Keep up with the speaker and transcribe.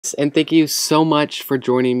guys, and thank you so much for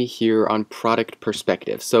joining me here on Product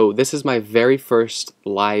Perspective. So this is my very first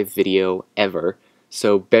live video ever,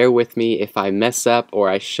 so bear with me if I mess up or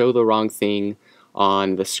I show the wrong thing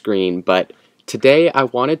on the screen. But today I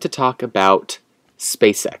wanted to talk about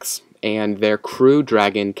SpaceX and their Crew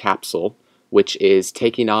Dragon capsule, which is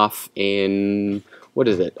taking off in, what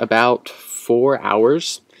is it, about 4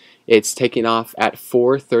 hours. It's taking off at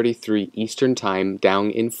 4:33 Eastern Time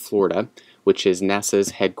down in Florida, which is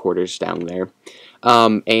NASA's headquarters down there.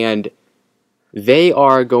 And they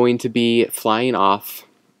are going to be flying off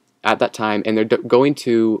at that time, and they're going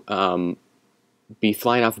to be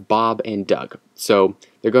flying off Bob and Doug. So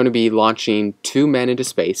they're going to be launching 2 men into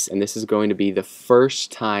space, and this is going to be the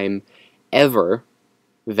first time ever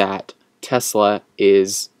that SpaceX,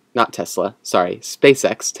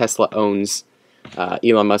 Tesla owns,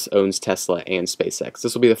 Elon Musk owns Tesla and SpaceX.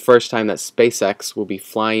 This will be the first time that SpaceX will be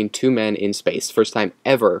flying 2 men in space. First time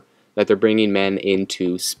ever that they're bringing men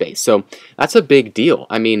into space. So that's a big deal.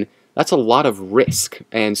 I mean, that's a lot of risk.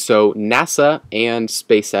 And so NASA and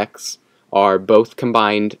SpaceX are both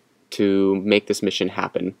combined to make this mission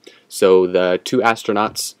happen. So the 2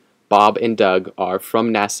 astronauts, Bob and Doug, are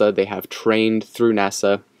from NASA. They have trained through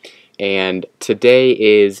NASA. And today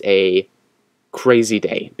is a crazy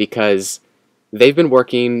day because they've been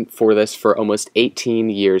working for this for almost 18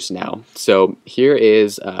 years now. So here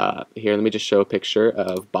is, let me just show a picture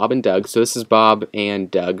of Bob and Doug. So this is Bob and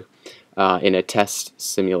Doug in a test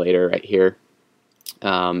simulator right here.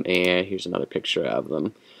 And here's another picture of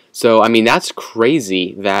them. So, I mean, that's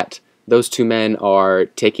crazy that those 2 men are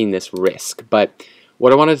taking this risk. But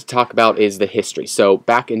what I wanted to talk about is the history. So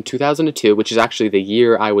back in 2002, which is actually the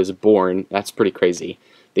year I was born, that's pretty crazy.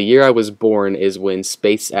 The year I was born is when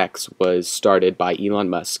SpaceX was started by Elon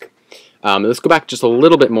Musk. Let's go back just a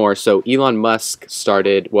little bit more. So Elon Musk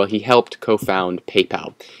started, well, he helped co-found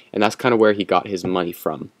PayPal, and that's kind of where he got his money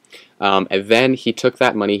from. And then he took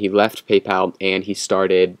that money, he left PayPal, and he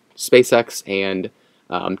started SpaceX and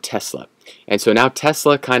Tesla. And so now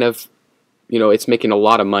Tesla kind of, it's making a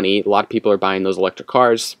lot of money. A lot of people are buying those electric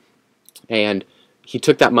cars, and he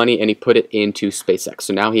took that money and he put it into SpaceX.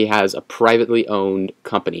 So now he has a privately owned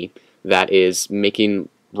company that is making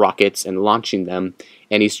rockets and launching them,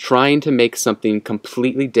 and he's trying to make something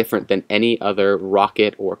completely different than any other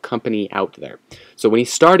rocket or company out there. So when he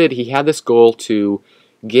started, he had this goal to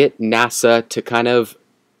get NASA to kind of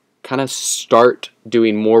start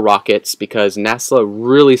doing more rockets, because NASA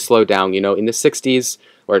really slowed down. In the 60s,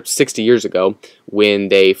 or 60 years ago, when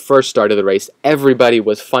they first started the race, everybody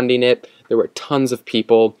was funding it. There were tons of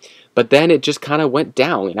people, but then it just kind of went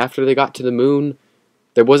down. And after they got to the moon,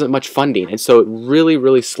 there wasn't much funding, and so it really,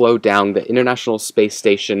 really slowed down. The International Space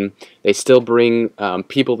Station, they still bring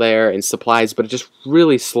people there and supplies, but it just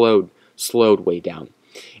really slowed way down.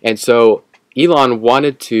 And so Elon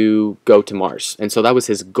wanted to go to Mars, and so that was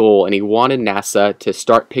his goal, and he wanted NASA to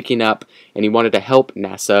start picking up, and he wanted to help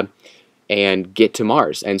NASA and get to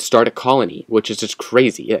Mars and start a colony, which is just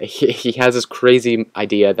crazy. He has this crazy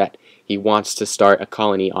idea that he wants to start a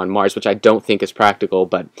colony on Mars, which I don't think is practical,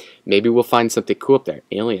 but maybe we'll find something cool up there.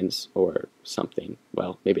 Aliens or something.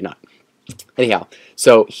 Well, maybe not. Anyhow,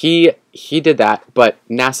 so he did that, but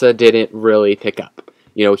NASA didn't really pick up.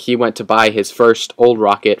 He went to buy his first old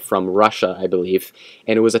rocket from Russia, I believe,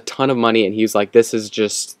 and it was a ton of money, and he was like,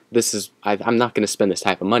 I'm not going to spend this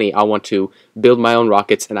type of money. I want to build my own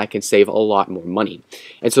rockets, and I can save a lot more money.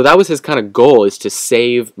 And so that was his kind of goal, is to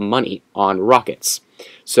save money on rockets.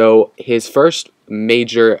 So his first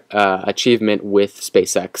major achievement with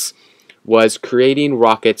SpaceX was creating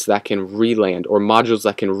rockets that can re-land, or modules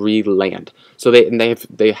that can re-land. So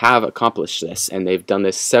they have accomplished this, and they've done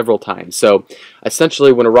this several times. So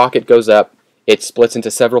essentially, when a rocket goes up, it splits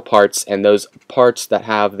into several parts, and those parts that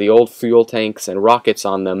have the old fuel tanks and rockets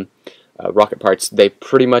on them, rocket parts, they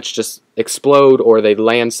pretty much just explode, or they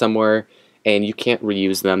land somewhere, and you can't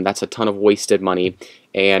reuse them. That's a ton of wasted money.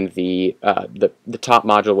 And the top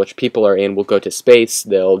module, which people are in, will go to space.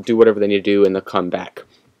 They'll do whatever they need to do, and they'll come back.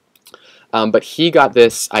 But he got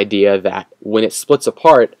this idea that when it splits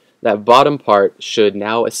apart, that bottom part should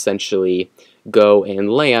now essentially go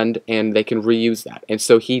and land, and they can reuse that. And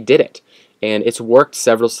so he did it. And it's worked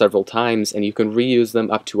several times, and you can reuse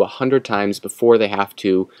them up to 100 times before they have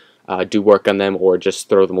to do work on them or just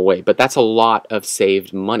throw them away. But that's a lot of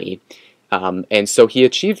saved money. And so he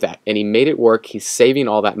achieved that, and he made it work. He's saving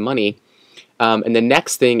all that money. And the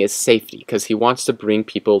next thing is safety, because he wants to bring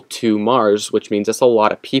people to Mars, which means that's a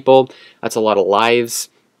lot of people, that's a lot of lives.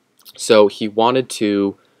 So he wanted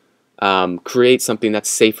to create something that's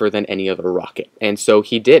safer than any other rocket. And so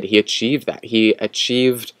he did. He achieved that. He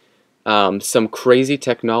achieved some crazy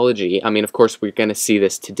technology. I mean, of course, we're going to see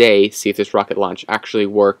this today, see if this rocket launch actually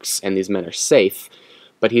works and these men are safe.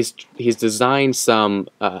 But he's designed some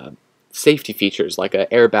safety features, like an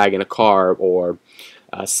airbag in a car or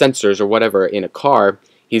sensors or whatever in a car.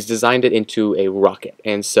 He's designed it into a rocket.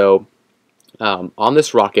 And so on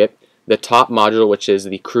this rocket, the top module, which is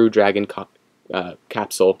the Crew Dragon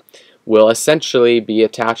capsule, will essentially be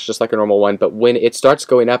attached just like a normal one, but when it starts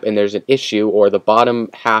going up and there's an issue, or the bottom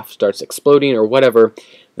half starts exploding or whatever,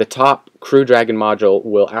 the top Crew Dragon module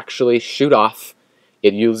will actually shoot off.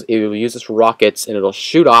 It will use its rockets, and it'll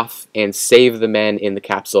shoot off and save the men in the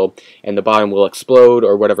capsule, and the bottom will explode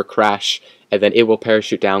or whatever, crash, and then it will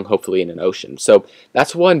parachute down, hopefully in an ocean. So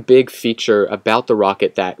that's one big feature about the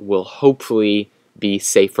rocket that will hopefully be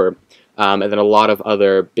safer. And then a lot of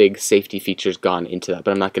other big safety features gone into that,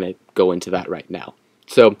 but I'm not going to go into that right now.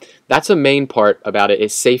 So that's a main part about it,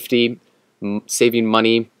 is safety, saving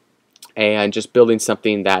money, and just building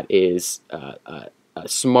something that is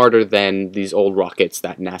smarter than these old rockets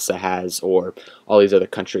that NASA has or all these other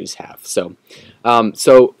countries have. So,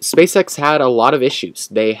 so SpaceX had a lot of issues.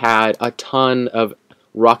 They had a ton of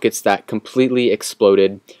rockets that completely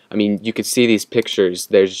exploded. I mean, you could see these pictures.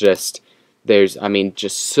 I mean,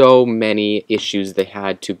 just so many issues they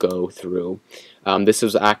had to go through. This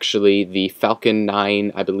was actually the Falcon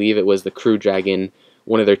 9, I believe it was the Crew Dragon,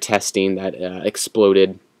 one of their testing that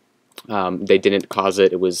exploded. They didn't cause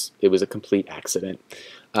it. It was a complete accident.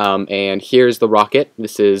 And here's the rocket.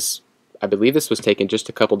 This is, I believe this was taken just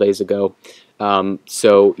a couple days ago.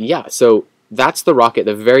 So yeah, so that's the rocket,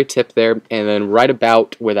 the very tip there, and then right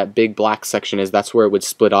about where that big black section is, that's where it would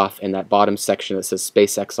split off, and that bottom section that says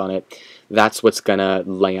SpaceX on it, that's what's going to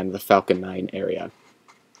land, the Falcon 9 area.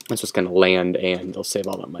 That's what's going to land, and they'll save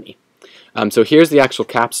all that money. So here's the actual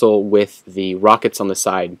capsule with the rockets on the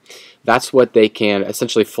side. That's what they can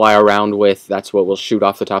essentially fly around with. That's what will shoot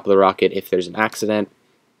off the top of the rocket if there's an accident,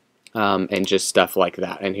 and just stuff like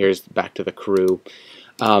that. And here's back to the crew.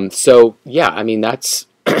 So yeah, I mean, that's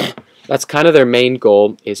that's kind of their main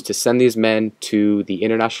goal, is to send these men to the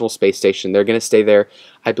International Space Station. They're going to stay there,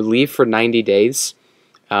 I believe, for 90 days.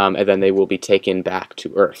 And then they will be taken back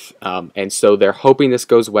to Earth. And so they're hoping this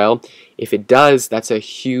goes well. If it does, that's a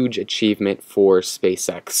huge achievement for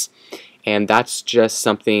SpaceX. And that's just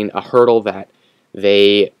something, a hurdle that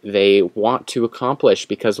they want to accomplish,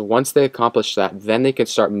 because once they accomplish that, then they can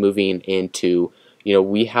start moving into, you know,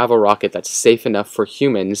 we have a rocket that's safe enough for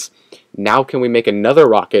humans. Now can we make another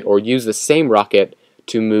rocket or use the same rocket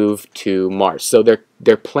to move to Mars? So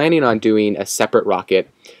they're planning on doing a separate rocket,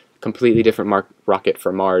 completely different rocket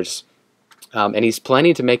for Mars, and he's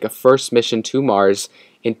planning to make a first mission to Mars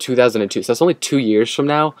in 2002. So that's only 2 years from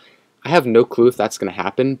now. I have no clue if that's going to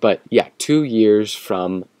happen, but yeah, 2 years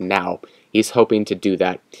from now, he's hoping to do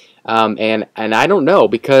that. And I don't know,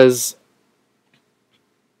 because,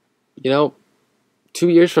 you know, 2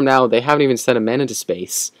 years from now, they haven't even sent a man into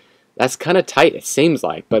space. That's kind of tight, it seems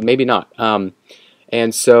like, but maybe not.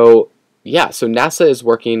 And so, yeah, so NASA is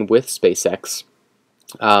working with SpaceX.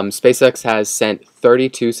 SpaceX has sent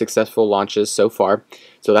 32 successful launches so far,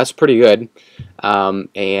 so that's pretty good.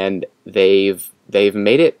 And they've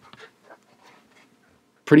made it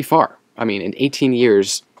pretty far. I mean, in 18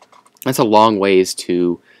 years, that's a long ways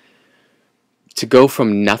to go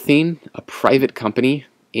from nothing, a private company,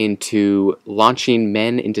 into launching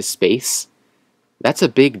men into space. That's a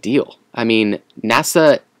big deal. I mean,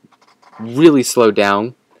 NASA really slowed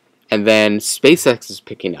down, and then SpaceX is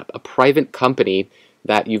picking up, a private company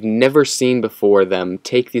that you've never seen before them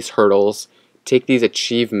take these hurdles, take these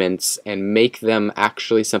achievements, and make them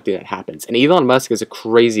actually something that happens. And Elon Musk is a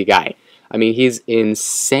crazy guy. I mean, he's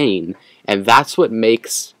insane, and that's what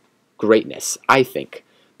makes greatness, I think.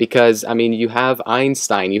 Because, I mean, you have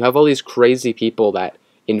Einstein, you have all these crazy people that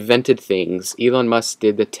invented things. Elon Musk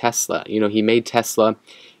did the Tesla. You know, he made Tesla.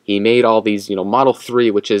 He made all these, you know, Model 3,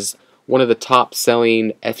 which is one of the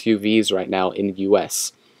top-selling SUVs right now in the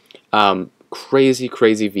U.S. Crazy,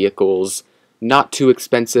 crazy vehicles. Not too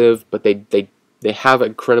expensive, but they have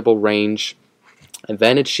incredible range. And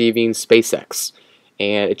then achieving SpaceX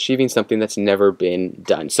and achieving something that's never been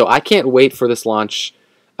done. So I can't wait for this launch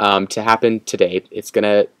to happen today. It's going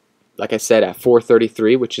to, like I said, at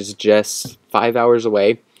 4:33, which is just 5 hours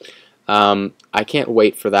away. I can't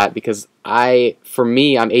wait for that, because for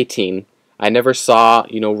me, I'm 18. I never saw,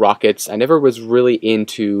 you know, rockets. I never was really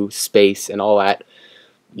into space and all that,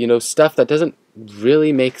 you know, stuff that doesn't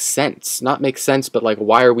really make sense. Not make sense, but like,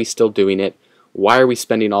 why are we still doing it? Why are we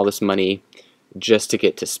spending all this money just to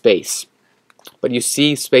get to space? But you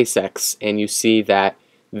see SpaceX, and you see that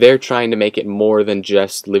they're trying to make it more than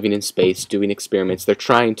just living in space, doing experiments. They're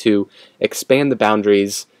trying to expand the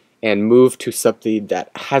boundaries and move to something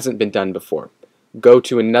that hasn't been done before. Go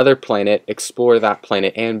to another planet, explore that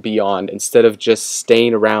planet and beyond, instead of just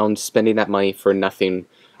staying around, spending that money for nothing,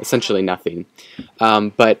 essentially nothing.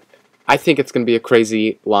 But I think it's going to be a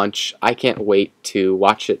crazy launch. I can't wait to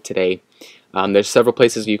watch it today. There's several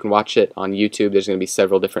places you can watch it on YouTube. There's going to be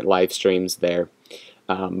several different live streams there.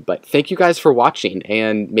 But thank you guys for watching,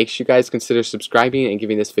 and make sure you guys consider subscribing and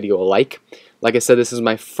giving this video a like. Like I said, this is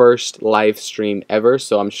my first live stream ever,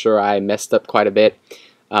 so I'm sure I messed up quite a bit.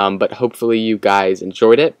 But hopefully you guys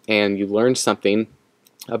enjoyed it and you learned something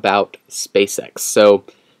about SpaceX. So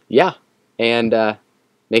yeah, and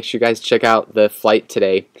make sure you guys check out the flight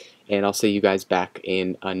today, and I'll see you guys back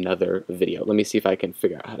in another video. Let me see if I can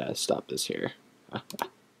figure out how to stop this here.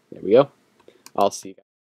 There we go. I'll see you guys.